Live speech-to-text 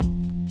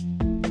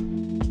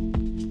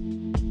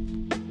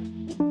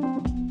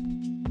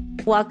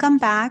Welcome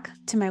back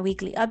to my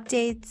weekly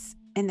updates.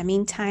 In the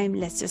meantime,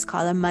 let's just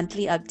call them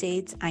monthly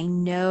updates. I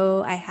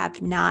know I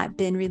have not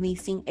been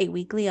releasing a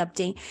weekly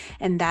update,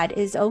 and that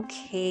is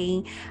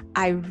okay.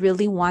 I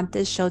really want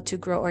this show to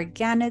grow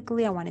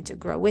organically. I want it to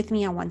grow with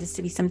me. I want this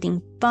to be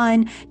something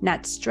fun,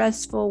 not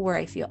stressful, where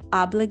I feel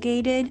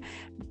obligated,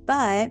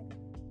 but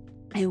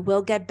I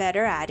will get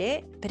better at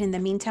it. But in the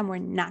meantime, we're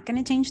not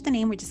going to change the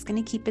name. We're just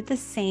going to keep it the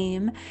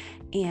same.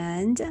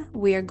 And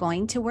we are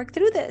going to work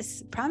through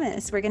this.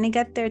 Promise. We're going to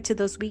get there to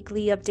those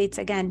weekly updates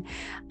again.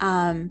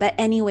 But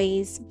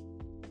anyways,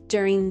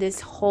 during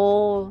this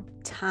whole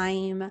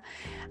time,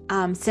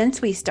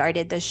 since we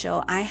started the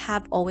show, I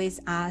have always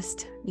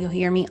asked, you'll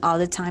hear me all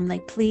the time,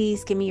 like,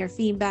 please give me your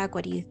feedback.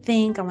 What do you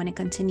think? I want to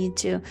continue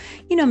to,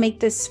 make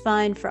this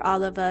fun for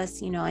all of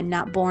us, and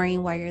not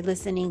boring while you're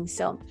listening.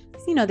 So,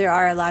 there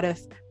are a lot of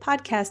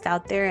podcasts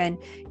out there and,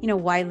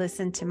 why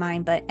listen to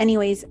mine? But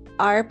anyways,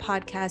 our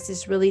podcast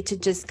is really to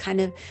just kind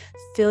of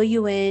fill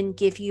you in,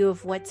 give you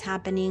of what's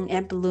happening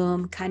at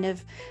Bloom, kind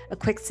of a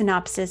quick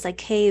synopsis, like,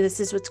 hey, this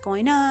is what's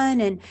going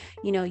on. And,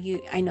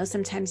 I know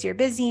sometimes you're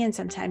busy and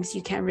sometimes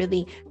you can't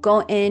really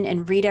go in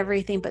and read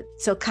everything, but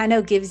so kind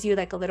of gives you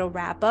like a little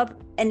wrap up.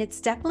 And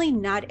it's definitely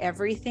not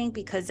everything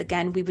because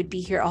again, we would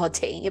be here all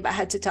day. If I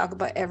had to talk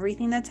about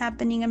everything that's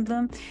happening in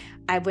Bloom,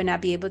 I would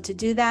not be able to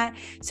do that.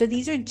 So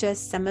these are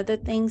just some of the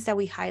things that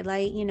we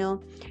highlight,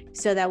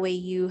 so that way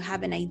you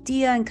have an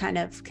idea and kind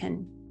of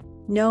can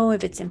know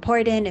if it's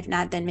important. If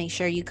not, then make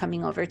sure you're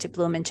coming over to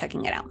Bloom and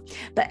checking it out.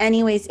 But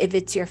anyways, if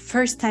it's your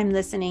first time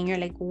listening, you're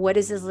like, what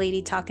is this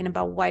lady talking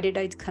about? Why did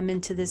I come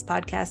into this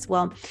podcast?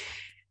 Well,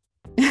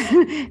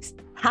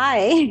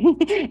 hi,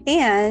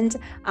 and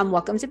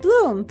welcome to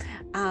Bloom.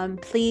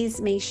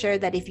 Please make sure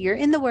that if you're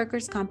in the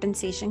workers'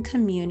 compensation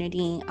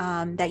community,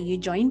 that you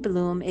join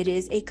Bloom. It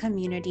is a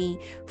community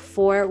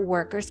for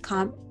workers'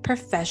 comp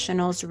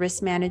professionals,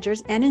 risk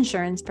managers, and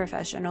insurance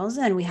professionals.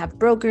 And we have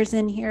brokers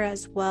in here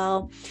as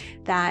well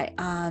that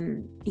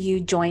you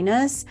join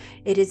us.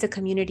 It is a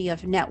community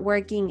of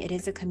networking. It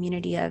is a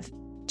community of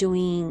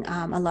doing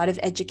a lot of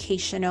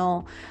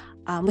educational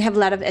we have a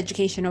lot of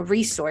educational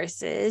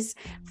resources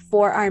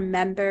for our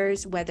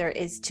members, whether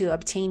it's to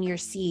obtain your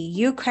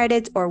CEU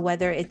credit or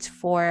whether it's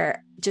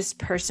for just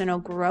personal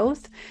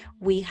growth.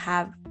 We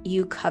have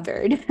you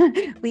covered.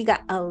 We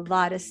got a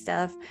lot of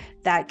stuff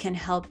that can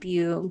help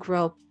you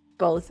grow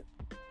both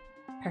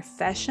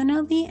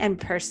professionally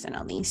and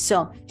personally.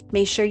 So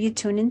make sure you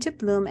tune into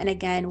Bloom. And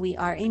again, we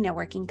are a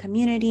networking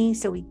community.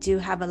 So we do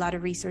have a lot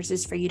of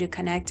resources for you to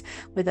connect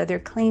with other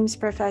claims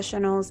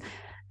professionals.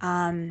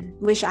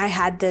 Wish I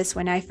had this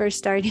when I first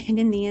started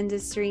in the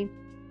industry,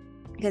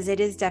 because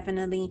it is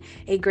definitely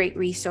a great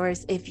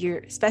resource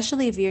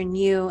especially if you're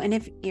new. And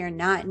if you're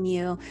not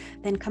new,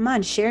 then come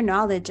on, share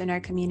knowledge in our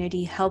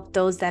community, help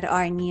those that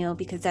are new,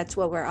 because that's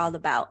what we're all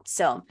about.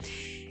 So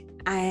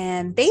I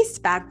am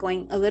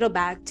going a little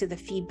back to the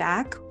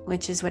feedback,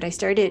 which is what I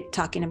started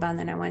talking about. And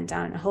then I went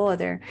down a whole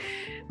other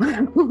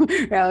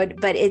road,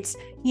 but it's,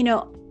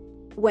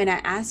 when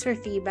I ask for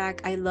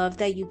feedback, I love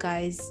that you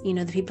guys,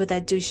 the people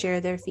that do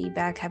share their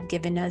feedback have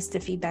given us the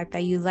feedback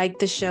that you like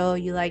the show,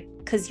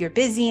 because you're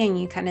busy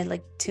and you kind of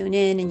like tune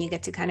in and you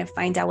get to kind of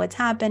find out what's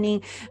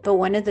happening. But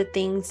one of the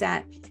things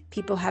that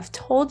people have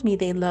told me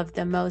they love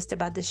the most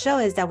about the show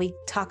is that we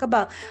talk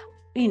about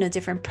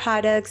different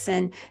products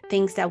and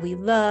things that we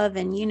love.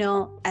 And,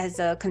 as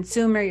a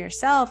consumer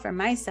yourself or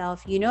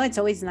myself, it's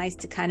always nice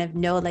to kind of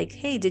know, like,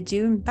 hey, did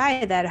you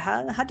buy that?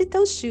 How did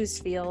those shoes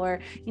feel? Or,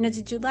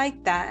 did you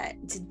like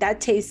that? Did that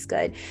taste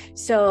good?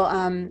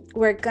 So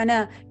we're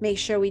gonna make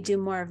sure we do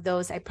more of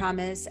those. I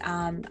promise.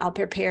 I'll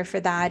prepare for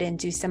that and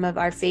do some of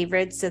our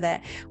favorites so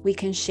that we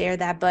can share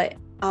that. But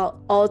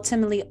I'll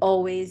ultimately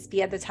always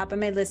be at the top of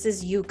my list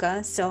is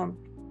Yuka. So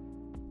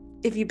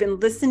if you've been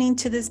listening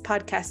to this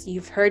podcast,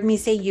 you've heard me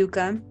say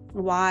Yuka,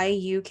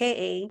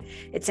 Y-U-K-A.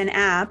 It's an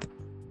app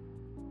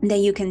that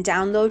you can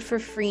download for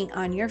free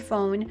on your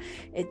phone.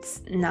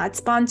 It's not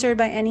sponsored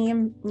by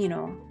any,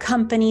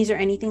 companies or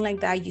anything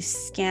like that.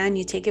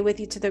 You take it with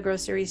you to the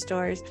grocery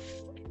stores,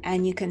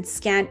 and you can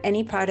scan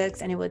any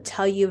products and it will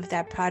tell you if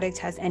that product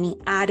has any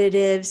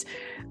additives,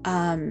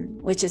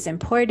 which is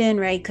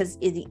important, right? Because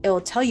it will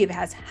tell you if it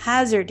has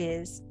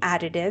hazardous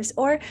additives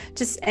or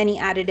just any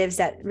additives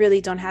that really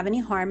don't have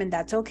any harm, and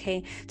that's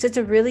okay. So it's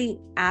a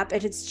really app.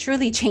 It's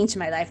truly changed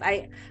my life.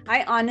 I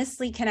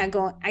honestly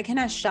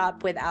cannot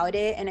shop without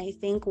it. And I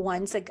think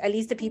once, like at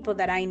least the people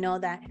that I know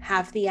that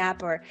have the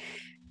app, or,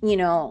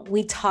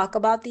 we talk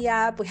about the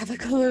app, we have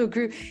like a little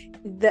group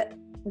that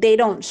they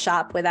don't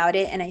shop without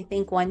it. And I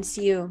think once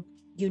so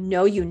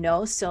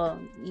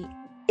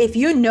if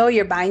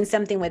you're buying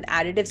something with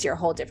additives, you're a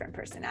whole different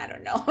person. I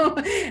don't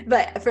know.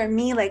 But for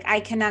me, like,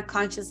 I cannot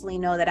consciously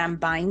know that I'm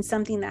buying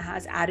something that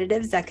has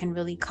additives that can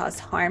really cause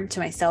harm to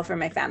myself or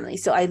my family.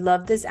 So I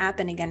love this app.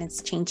 And again,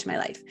 it's changed my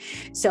life.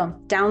 So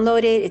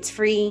download it. It's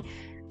free.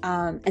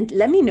 And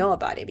let me know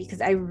about it, because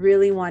I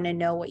really want to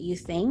know what you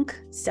think.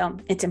 So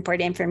it's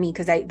important for me,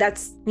 because I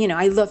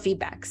love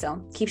feedback.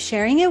 So keep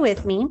sharing it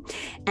with me.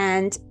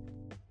 And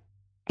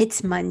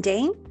It's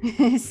Monday,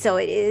 so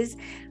it is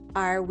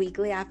our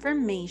weekly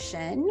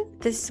affirmation.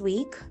 This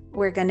week,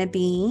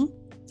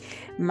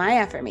 my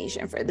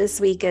affirmation for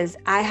this week is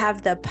I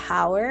have the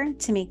power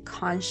to make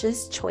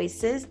conscious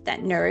choices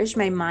that nourish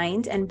my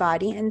mind and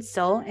body and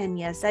soul. And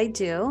yes, I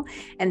do.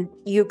 And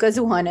Yuka's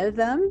one of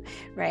them,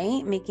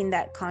 right? Making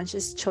that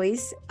conscious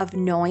choice of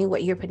knowing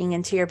what you're putting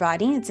into your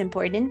body. It's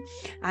important.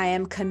 I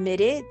am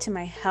committed to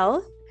my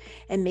health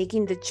and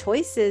making the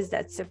choices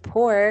that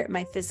support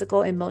my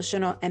physical,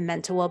 emotional, and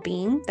mental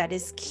well-being. That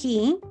is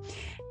key.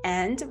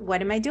 And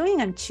what am I doing?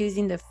 I'm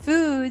choosing the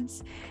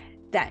foods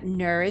that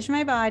nourish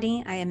my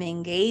body. I am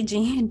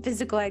engaging in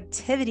physical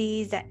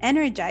activities that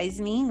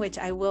energize me, which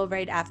I will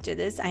right after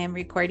this. I am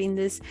recording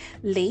this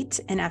late,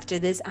 and after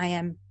this, I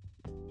am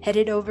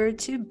headed over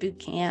to boot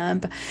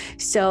camp.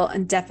 So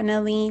I'm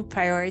definitely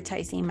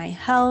prioritizing my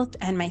health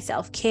and my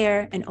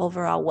self-care and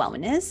overall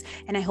wellness.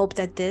 And I hope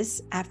that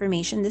this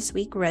affirmation this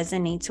week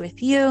resonates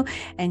with you,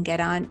 and get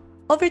on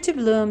over to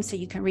Bloom so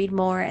you can read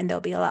more, and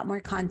there'll be a lot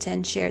more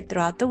content shared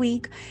throughout the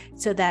week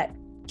so that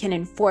can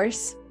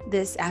enforce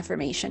this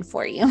affirmation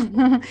for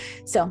you.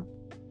 So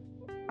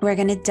we're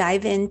going to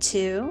dive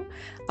into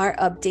our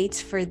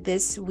updates for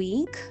this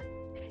week.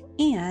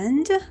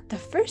 And the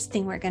first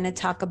thing we're going to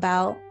talk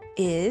about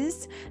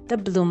is the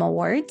Bloom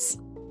Awards,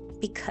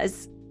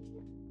 because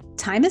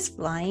time is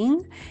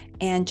flying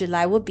and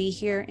July will be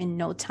here in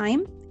no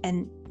time,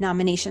 and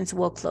nominations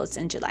will close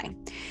in July.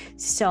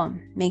 So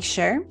make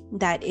sure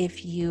that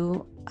if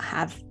you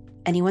have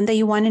anyone that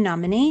you want to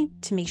nominate,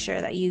 to make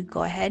sure that you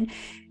go ahead,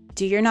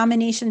 do your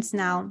nominations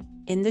now.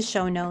 In the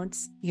show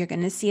notes, you're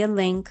going to see a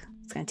link.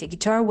 It's going to take you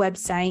to our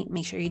website.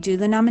 Make sure you do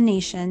the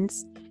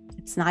nominations.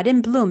 It's not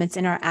in Bloom, it's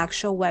in our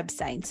actual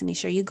website. So make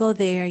sure you go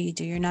there, you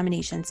do your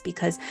nominations,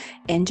 because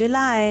in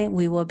July,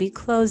 we will be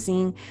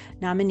closing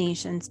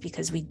nominations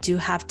because we do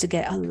have to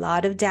get a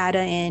lot of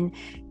data in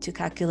to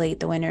calculate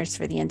the winners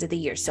for the end of the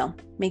year. So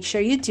make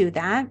sure you do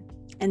that.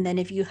 And then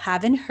if you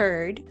haven't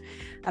heard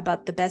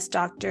about the best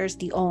doctors,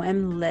 the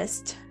OM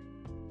list,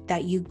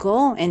 that you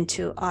go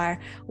into our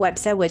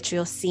website, which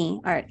you'll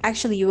see, or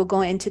actually you will go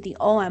into the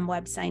OM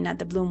website, not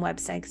the Bloom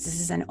website, because this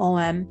is an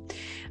OM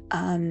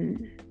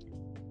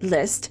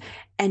list,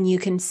 and you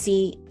can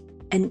see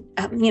and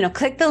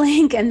click the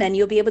link, and then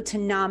you'll be able to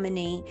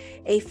nominate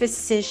a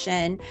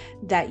physician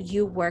that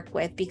you work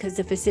with, because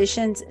the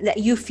physicians that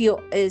you feel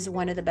is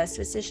one of the best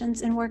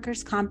physicians in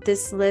workers' comp.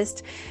 This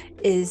list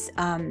is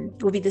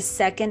will be the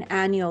second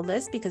annual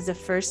list, because the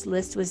first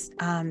list was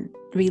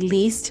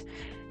released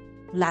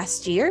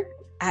last year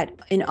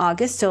in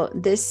August. So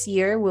this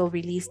year we'll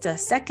release the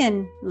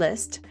second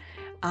list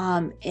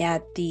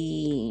at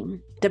the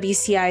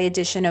WCI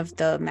edition of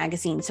the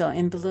magazine. So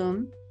in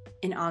Bloom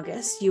in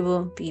August, you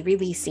will be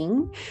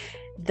releasing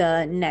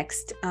the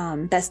next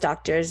best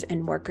doctors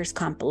and workers'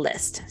 comp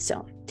list.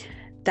 So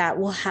that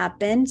will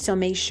happen. So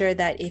make sure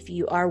that if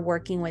you are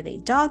working with a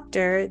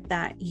doctor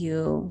that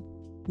you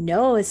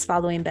know is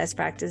following best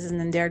practices, and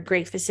then they're a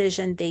great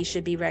physician, they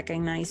should be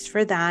recognized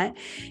for that.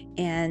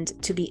 And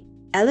to be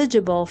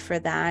eligible for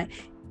that,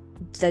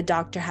 the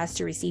doctor has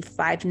to receive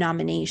 5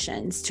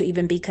 nominations to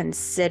even be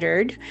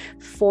considered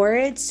for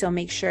it. So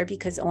make sure,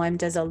 because OM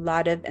does a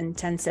lot of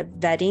intensive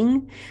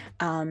vetting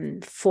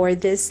for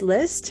this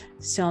list.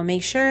 So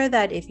make sure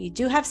that if you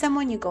do have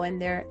someone, you go in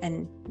there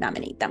and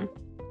nominate them.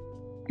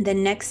 The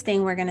next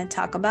thing we're going to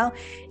talk about,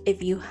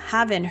 if you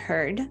haven't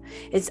heard,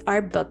 is our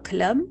book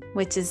club,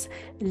 which is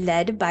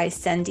led by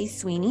Cindy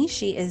Sweeney.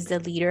 She is the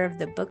leader of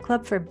the book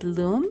club for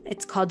Bloom.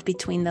 It's called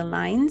Between the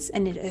Lines,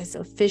 and it is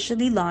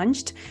officially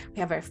launched. We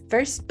have our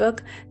first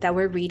book that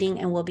we're reading,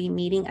 and we'll be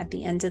meeting at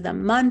the end of the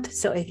month.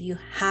 So if you're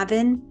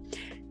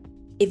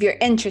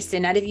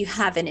interested,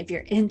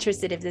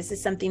 if this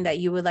is something that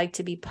you would like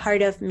to be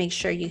part of, make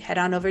sure you head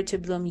on over to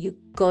Bloom. You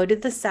go to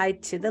the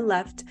side to the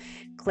left,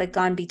 click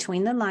on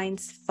Between the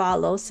Lines,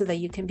 follow, so that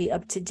you can be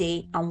up to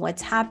date on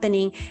what's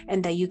happening,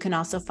 and that you can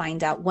also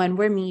find out when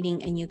we're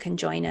meeting and you can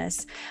join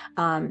us.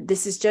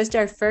 This is just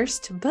our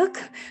first book,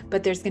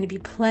 but there's going to be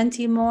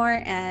plenty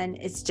more, and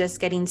it's just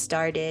getting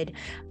started.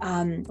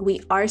 We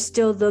are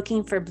still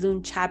looking for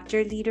Bloom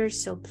chapter leaders.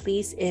 So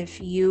please,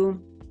 if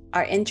you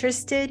are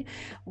interested,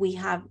 we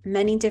have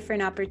many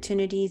different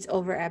opportunities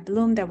over at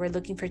Bloom that we're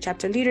looking for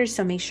chapter leaders.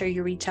 So make sure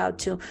you reach out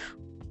to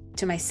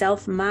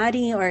myself,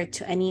 Mari, or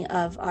to any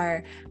of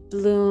our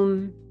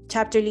Bloom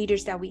chapter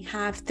leaders that we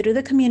have through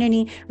the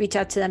community. Reach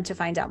out to them to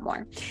find out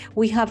more.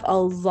 We have a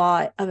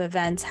lot of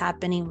events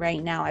happening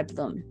right now at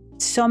Bloom.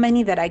 So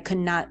many that I could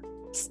not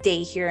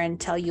stay here and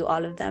tell you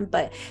all of them,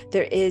 but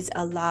there is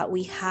a lot.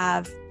 We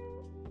have,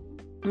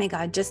 oh my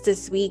God, just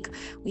this week,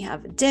 we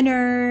have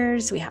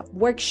dinners, we have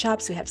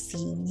workshops, we have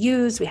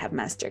CEUs, we have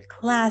master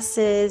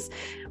classes,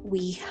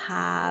 we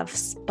have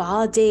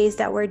spa days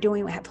that we're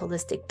doing, we have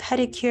holistic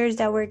pedicures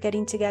that we're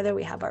getting together,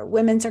 we have our we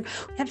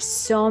have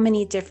so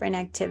many different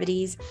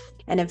activities.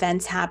 and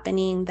events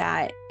happening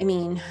that, I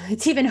mean,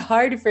 it's even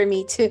hard for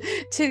me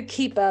to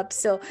keep up.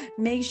 So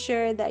make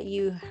sure that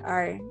you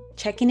are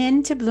checking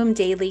into Bloom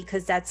daily,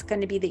 because that's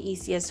going to be the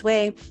easiest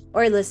way,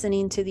 or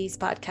listening to these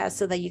podcasts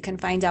so that you can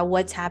find out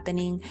what's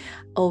happening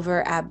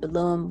over at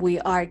Bloom. We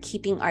are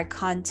keeping our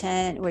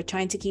content. We're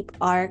trying to keep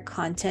our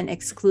content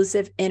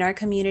exclusive in our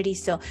community.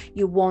 So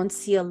you won't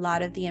see a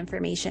lot of the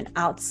information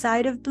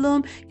outside of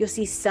Bloom. You'll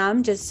see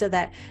some just so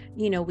that,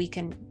 we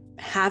can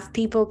have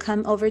people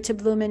come over to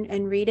Bloom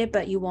and read it,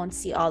 but you won't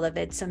see all of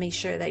it. So make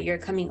sure that you're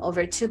coming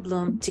over to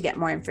Bloom to get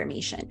more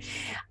information.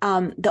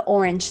 The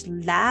Orange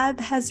Lab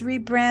has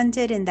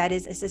rebranded, and that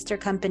is a sister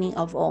company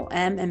of OM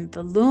and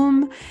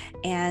Bloom.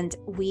 And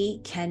we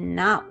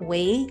cannot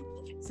wait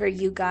for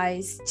you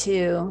guys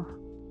to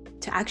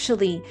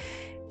actually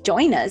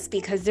join us,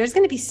 because there's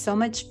going to be so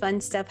much fun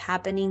stuff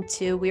happening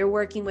too. We're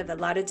working with a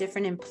lot of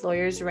different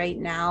employers right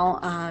now,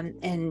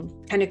 and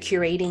kind of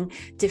curating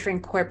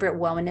different corporate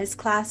wellness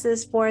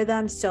classes for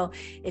them. So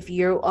if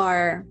you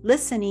are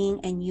listening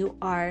and you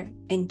are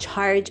in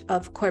charge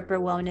of corporate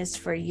wellness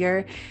for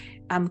your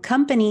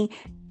company,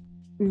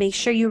 make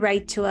sure you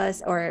write to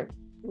us, or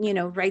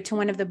write to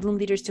one of the Bloom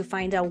leaders to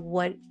find out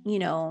what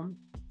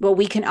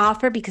we can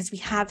offer, because we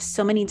have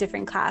so many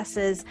different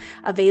classes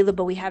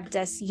available. We have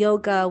desk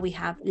yoga, we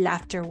have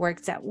laughter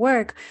works at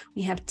work,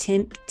 we have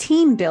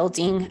team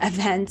building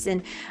events,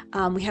 and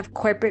we have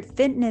corporate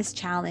fitness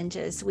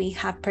challenges, we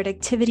have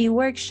productivity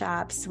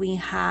workshops, we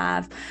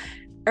have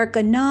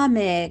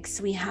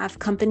ergonomics, we have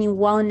company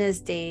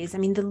wellness days. I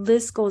mean, the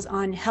list goes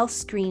on. Health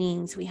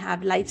screenings, we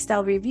have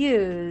lifestyle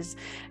reviews,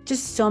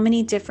 just so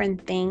many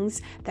different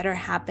things that are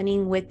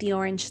happening with the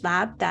Orange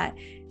Lab that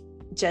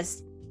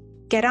just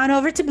get on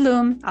over to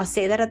Bloom. I'll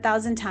say that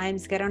 1,000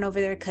 times. Get on over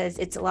there, because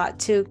it's a lot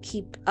to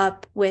keep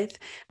up with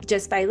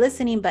just by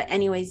listening. But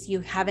anyways, you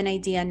have an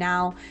idea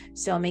now,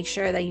 so make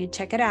sure that you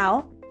check it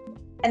out.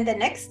 And the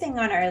next thing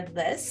on our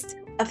list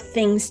of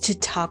things to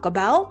talk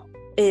about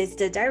is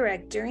the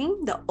directory,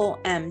 the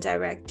OM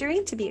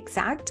directory to be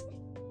exact.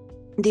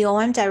 The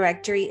OM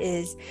directory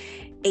is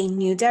a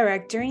new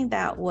directory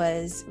that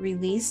was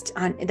released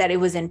that it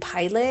was in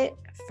pilot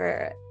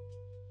for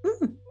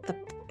the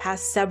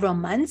past several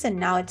months, and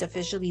now it's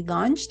officially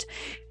launched.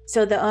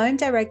 So the OM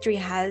directory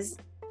has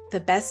the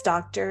best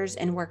doctors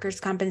in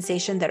workers'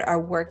 compensation that are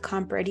work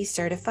comp ready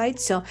certified.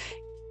 So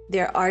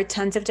there are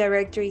tons of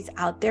directories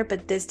out there,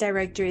 but this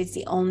directory is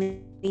the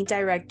only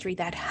directory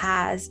that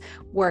has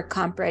work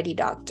comp ready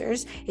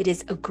doctors. It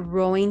is a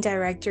growing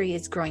directory.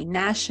 It's growing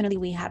nationally.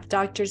 We have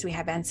doctors, we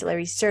have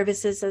ancillary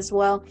services as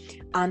well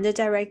on the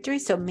directory.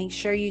 So make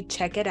sure you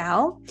check it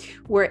out.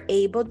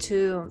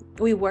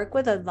 We work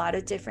with a lot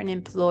of different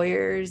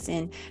employers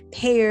and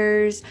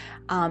payers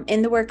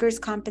in the workers'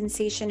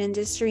 compensation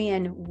industry.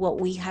 And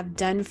what we have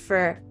done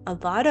for a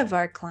lot of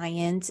our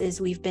clients is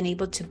we've been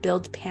able to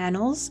build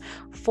panels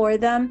for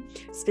them,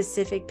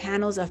 specific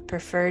panels of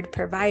preferred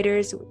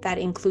providers that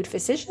include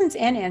physicians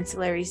and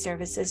ancillary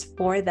services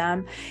for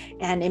them.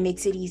 And it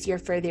makes it easier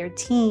for their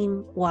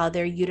team while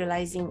they're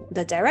utilizing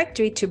the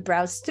directory to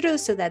browse through,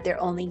 so that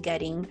they're only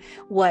getting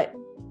what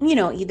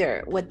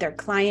either what their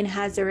client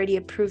has already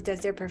approved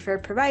as their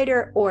preferred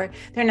provider, or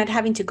they're not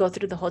having to go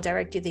through the whole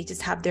directory. They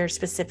just have their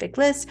specific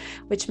list,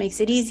 which makes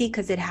it easy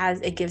because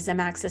it gives them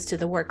access to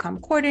the work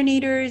comp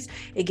coordinators.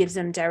 It gives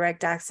them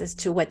direct access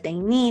to what they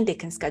need. They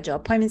can schedule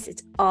appointments.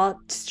 It's all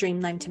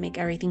streamlined to make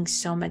everything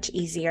so much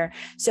easier.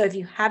 So if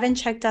you haven't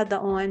checked out the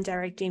OM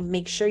directory,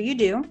 make sure you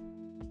do,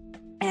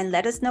 and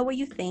let us know what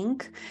you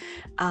think.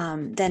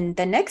 Then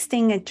the next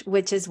thing,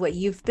 which is what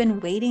you've been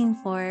waiting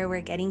for,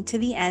 we're getting to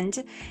the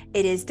end.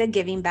 It is the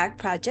Giving Back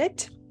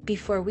Project.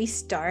 Before we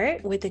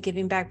start with the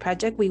Giving Back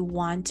Project, we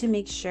want to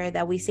make sure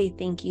that we say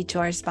thank you to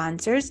our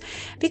sponsors,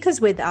 because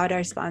without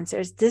our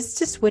sponsors, this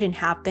just wouldn't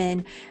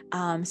happen.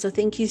 So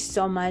thank you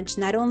so much.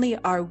 Not only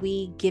are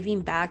we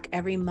giving back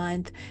every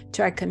month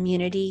to our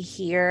community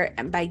here,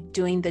 and by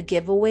doing the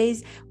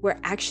giveaways, we're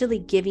actually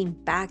giving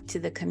back to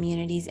the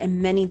communities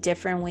in many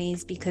different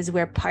ways, because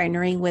we're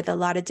partnering with a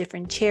lot of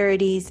different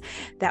charities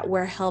that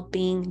we're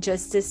helping.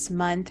 Just this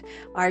month,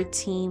 our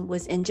team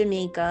was in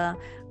Jamaica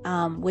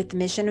with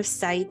Mission of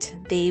Sight.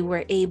 They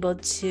were able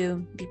to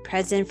be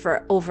present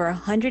for over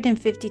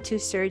 152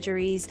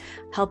 surgeries,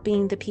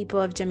 helping the people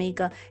of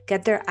Jamaica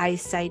get their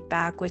eyesight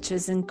back, which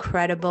is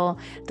incredible.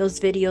 Those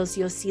videos,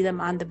 you'll see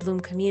them on the Bloom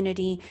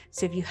community.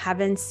 So if you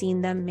haven't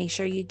seen them, make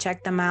sure you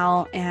check them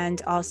out.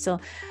 And also,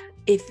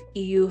 if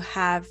you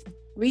have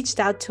reached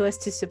out to us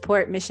to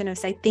support Mission of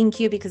Sight, thank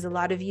you, because a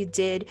lot of you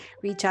did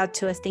reach out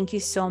to us. Thank you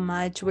so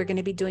much. We're going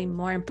to be doing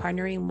more and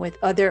partnering with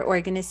other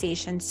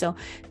organizations. So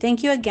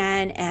thank you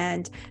again.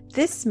 And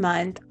this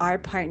month, our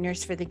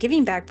partners for the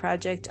Giving Back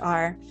Project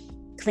are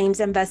Claims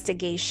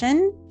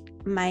Investigation,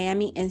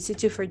 Miami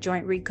Institute for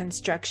Joint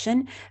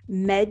Reconstruction,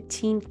 Med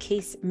Team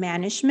Case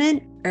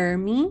Management,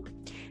 ERMI,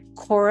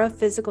 Cora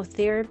Physical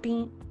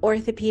Therapy,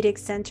 Orthopedic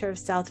Center of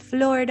South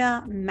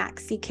Florida,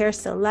 MaxiCare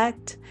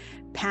Select,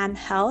 Pam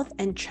Health,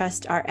 and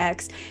Trust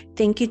RX.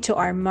 Thank you to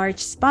our March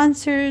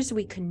sponsors.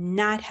 We could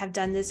not have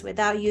done this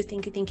without you.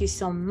 Thank you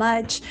so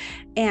much.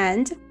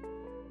 And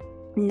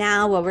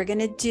now what we're going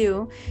to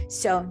do,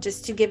 so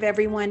just to give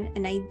everyone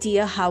an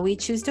idea how we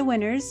choose the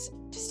winners,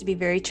 just to be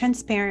very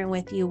transparent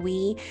with you,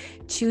 we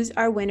choose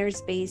our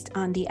winners based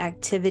on the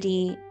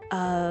activity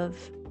of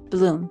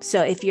Bloom.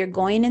 So if you're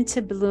going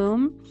into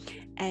Bloom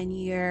and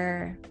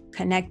you're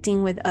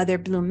connecting with other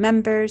Bloom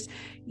members,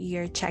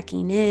 you're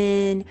checking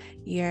in,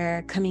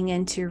 you're coming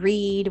in to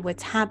read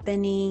what's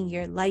happening,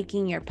 you're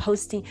liking, you're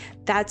posting,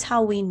 that's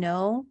how we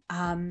know.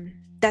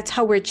 That's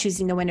how we're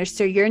choosing the winners.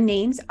 So your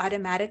names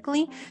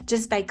automatically,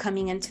 just by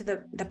coming into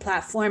the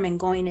platform and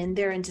going in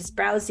there and just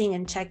browsing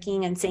and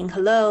checking and saying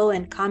hello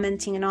and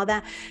commenting and all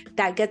that,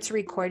 that gets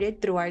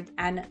recorded through our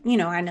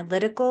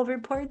analytical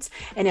reports,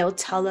 and it'll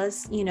tell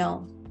us,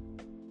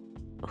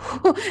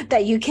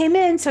 that you came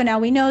in. So now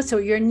we know. So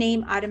your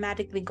name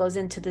automatically goes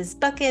into this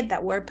bucket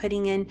that we're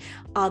putting in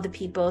all the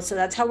people. So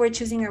that's how we're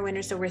choosing our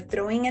winners. So we're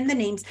throwing in the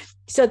names.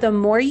 So the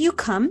more you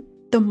come,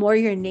 the more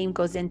your name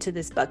goes into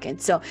this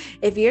bucket. So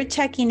if you're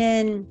checking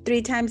in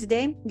 3 times a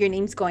day, your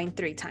name's going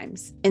 3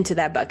 times into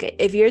that bucket.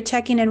 If you're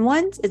checking in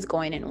once, it's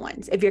going in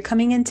once. If you're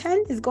coming in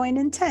 10, it's going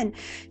in 10.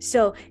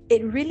 So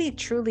it really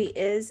truly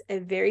is a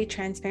very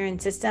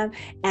transparent system.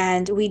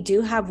 And we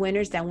do have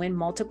winners that win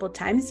multiple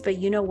times, but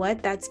you know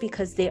what? That's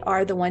because they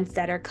are the ones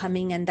that are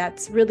coming, and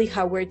that's really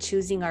how we're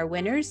choosing our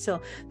winners. So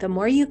the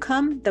more you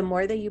come, the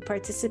more that you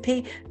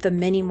participate, the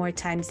many more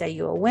times that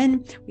you will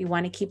win. We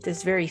want to keep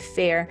this very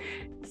fair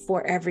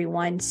for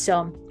everyone.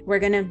 So we're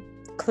going to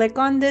click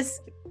on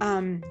this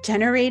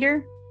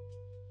generator.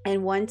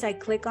 And once I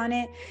click on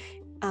it,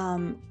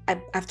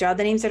 after all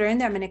the names that are in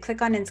there, I'm going to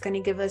click on it. It's going to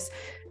give us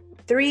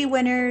 3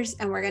 winners,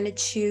 and we're going to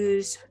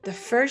choose the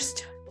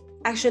first,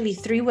 actually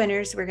 3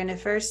 winners. We're going to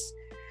first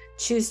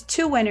choose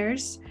 2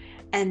 winners,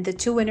 and the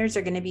 2 winners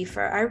are going to be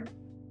for our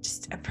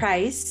just a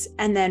price,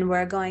 and then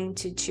we're going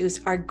to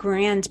choose our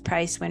grand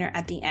prize winner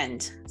at the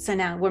end. So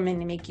now we're going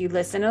to make you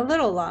listen a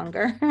little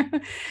longer.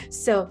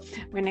 So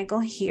we're going to go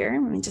here.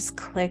 Let me just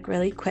click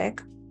really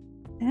quick.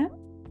 Yeah.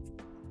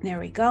 There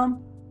we go.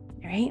 All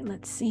right,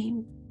 let's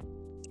see.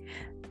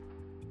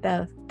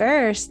 The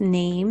first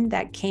name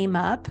that came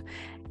up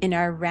in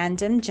our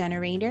random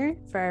generator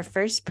for our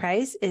first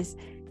prize is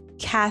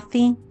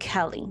Kathy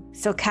Kelly.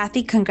 So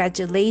Kathy,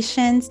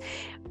 congratulations.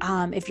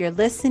 If you're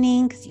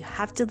listening, because you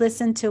have to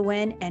listen to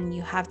win and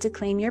you have to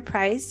claim your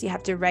prize, you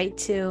have to write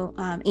to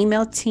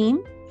email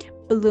team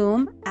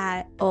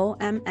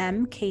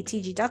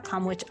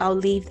bloom@ommktg.com, which I'll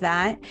leave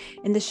that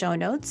in the show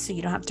notes so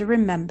you don't have to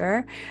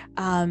remember.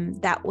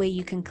 That way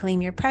you can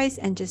claim your prize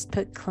and just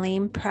put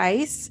claim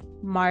prize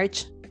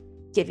March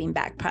Giving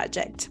Back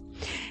Project.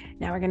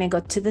 Now we're going to go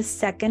to the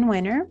second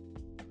winner.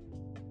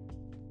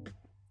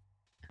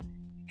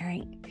 All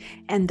right.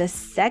 And the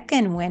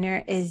second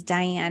winner is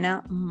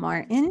Diana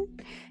Martin.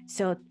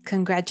 So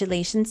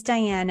congratulations,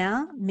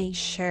 Diana. Make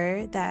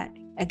sure that,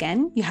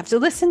 again, you have to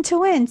listen to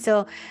win.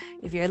 So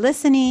if you're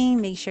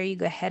listening, make sure you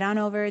go head on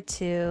over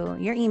to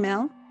your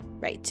email,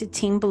 right, to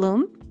Team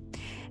Bloom,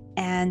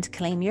 and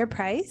claim your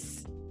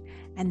prize.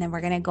 And then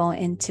we're going to go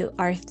into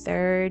our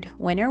third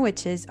winner,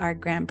 which is our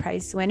grand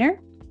prize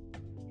winner.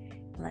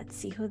 Let's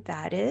see who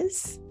that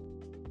is.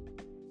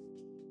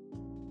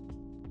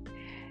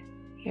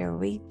 Here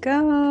we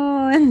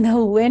go. And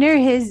the winner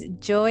is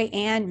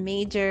Joanne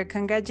Major.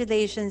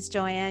 Congratulations,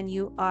 Joanne.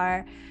 You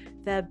are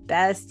the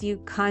best. You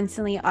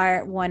constantly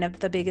are one of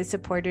the biggest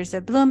supporters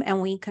of Bloom,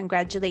 and we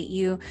congratulate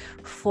you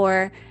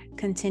for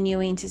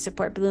continuing to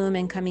support Bloom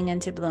and coming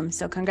into Bloom.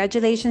 So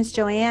congratulations,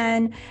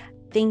 Joanne.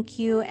 Thank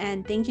you.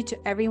 And thank you to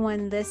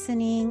everyone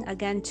listening.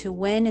 Again, to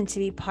win and to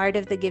be part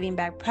of the Giving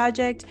Back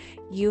Project,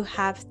 you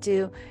have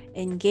to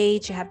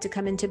engage. You have to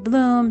come into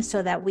Bloom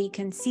so that we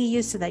can see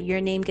you, so that your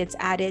name gets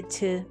added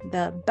to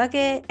the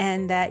bucket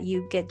and that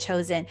you get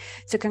chosen.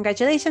 So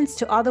congratulations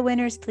to all the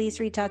winners. Please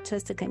reach out to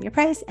us to claim your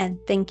prize. And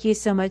thank you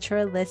so much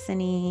for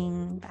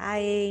listening.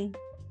 Bye.